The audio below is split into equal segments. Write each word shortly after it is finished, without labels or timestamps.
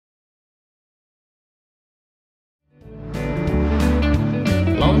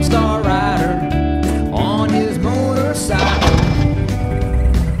Lone Star rider on his motorcycle,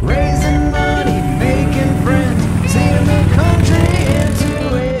 raising money, making friends, seeing the country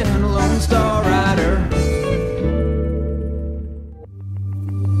into it. Lone Star rider.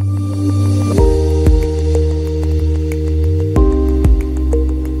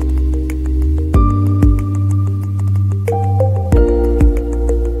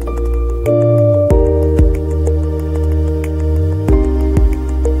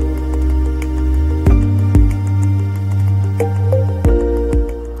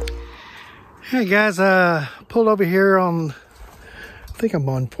 Hey guys, pulled over here on, I think I'm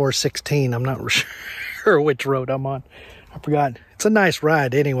on 416. I'm not sure which road I'm on. I forgot. It's a nice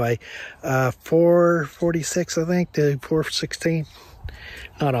ride anyway. 446, I think, to 416.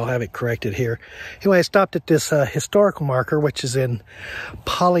 Not, I'll have it corrected here. Anyway, I stopped at this historical marker, which is in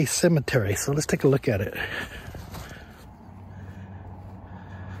Polley Cemetery. So let's take a look at it.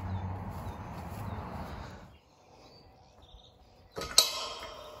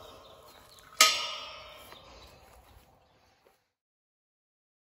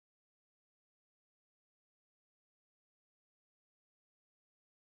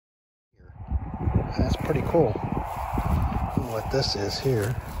 That's pretty cool. I don't know what this is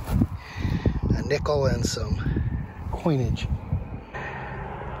here. A nickel and some coinage.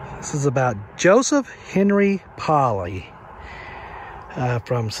 This is about Joseph Henry Polley.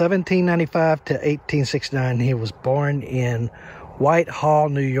 From 1795 to 1869, he was born in Whitehall,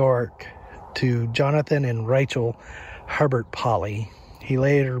 New York, to Jonathan and Rachel Herbert Polley. He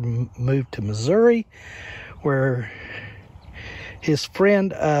later moved to Missouri, where his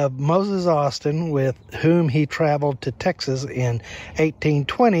friend Moses Austin, with whom he traveled to Texas in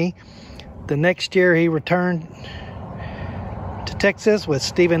 1820. The next year he returned to Texas with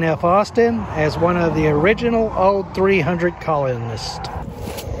Stephen F. Austin as one of the original old 300 colonists.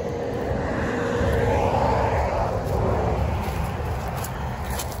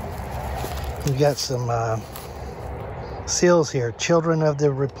 We've got some seals here, Children of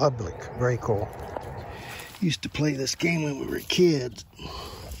the Republic, very cool. Used to play this game when we were kids.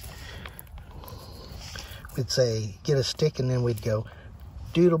 We'd say, get a stick, and then we'd go,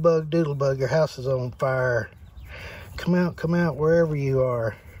 doodlebug, your house is on fire. Come out, wherever you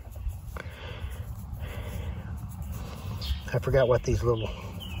are. I forgot what these little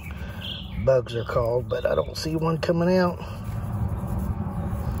bugs are called, but I don't see one coming out.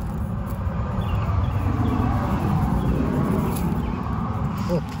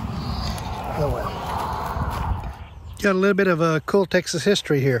 Oh well. Got a little bit of cool Texas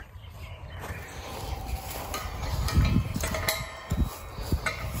history here.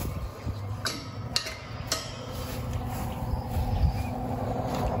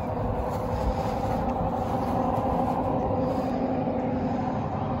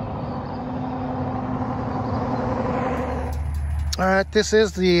 All right, this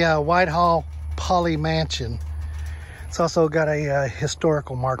is the Whitehall Polley Mansion. It's also got a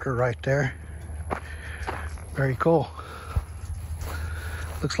historical marker right there. Very cool.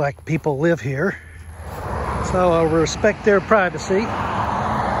 Looks like people live here, so I'll respect their privacy.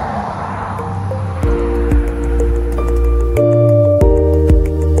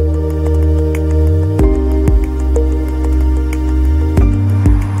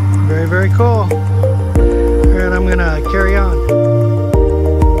 Very, very cool. And I'm gonna carry on.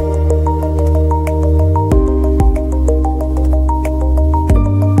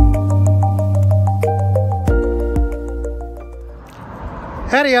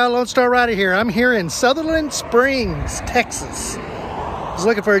 Howdy y'all, Lone Star Rider here. I'm here in Sutherland Springs, Texas. I was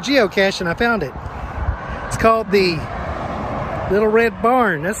looking for a geocache and I found it. It's called the Little Red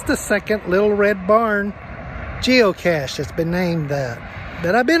Barn. That's the second Little Red Barn geocache that's been named that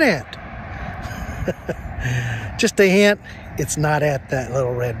I've been at. Just a hint, it's not at that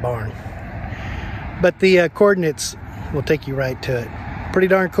Little Red Barn. But the coordinates will take you right to it. Pretty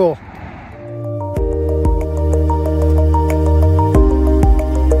darn cool.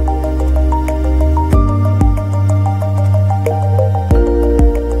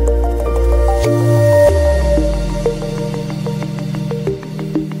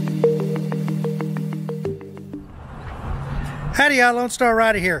 Howdy y'all, Lone Star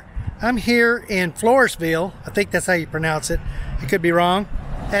Rider here. I'm here in Floresville, I think that's how you pronounce it, I could be wrong,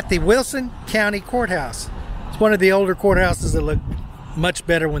 at the Wilson County Courthouse. It's one of the older courthouses that look much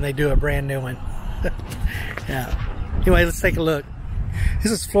better when they do a brand new one. Yeah. Anyway, let's take a look.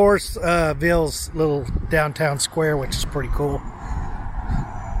 This is Floresville's little downtown square, which is pretty cool.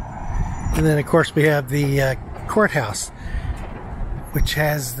 And then of course we have the courthouse, which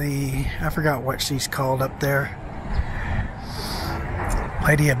has the, I forgot what she's called up there.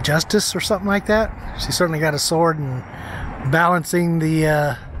 Lady of Justice or something like that. She certainly got a sword and balancing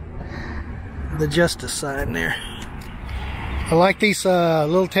the Justice sign there. I like these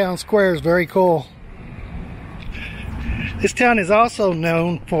little town squares, very cool. This town is also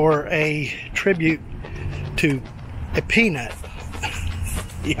known for a tribute to a peanut.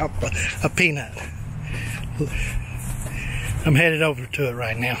 Yep, a peanut. I'm headed over to it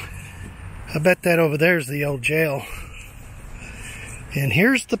right now. I bet that over there is the old jail. And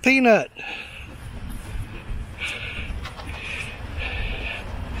here's the peanut.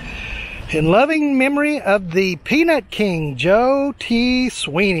 In loving memory of the Peanut King, Joe T.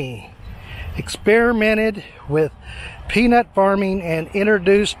 Sweeney, experimented with peanut farming and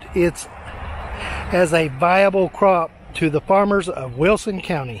introduced it as a viable crop to the farmers of Wilson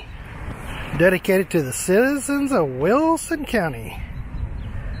County. Dedicated to the citizens of Wilson County.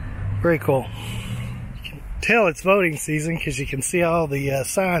 Very cool. You can tell it's voting season because you can see all the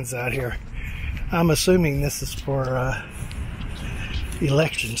signs out here. I'm assuming this is for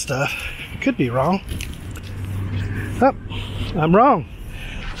election stuff. Could be wrong. Oh, I'm wrong.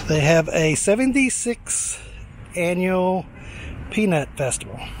 They have a 76th annual peanut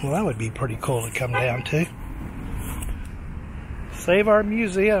festival. Well, that would be pretty cool to come down to. Save our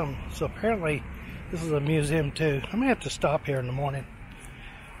museum. So apparently this is a museum too. I'm gonna have to stop here in the morning.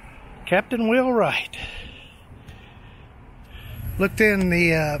 Captain Wheelwright. Looked in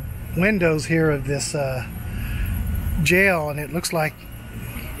the windows here of this jail, and it looks like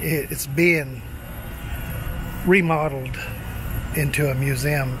it's being remodeled into a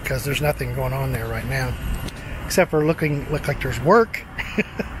museum because there's nothing going on there right now, except for look like there's work.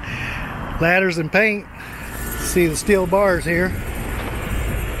 Ladders and paint. See the steel bars here.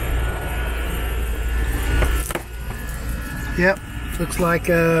 Yep, looks like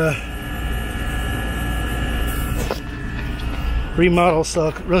remodel, so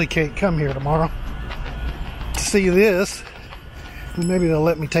I really can't come here tomorrow to see this. Maybe they'll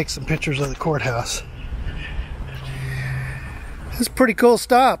let me take some pictures of the courthouse. It's a pretty cool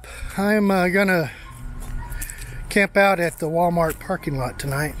stop. I'm gonna camp out at the Walmart parking lot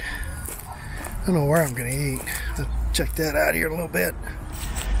tonight. I don't know where I'm gonna eat. I'll check that out here in a little bit.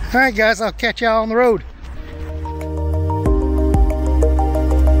 Alright guys, I'll catch y'all on the road.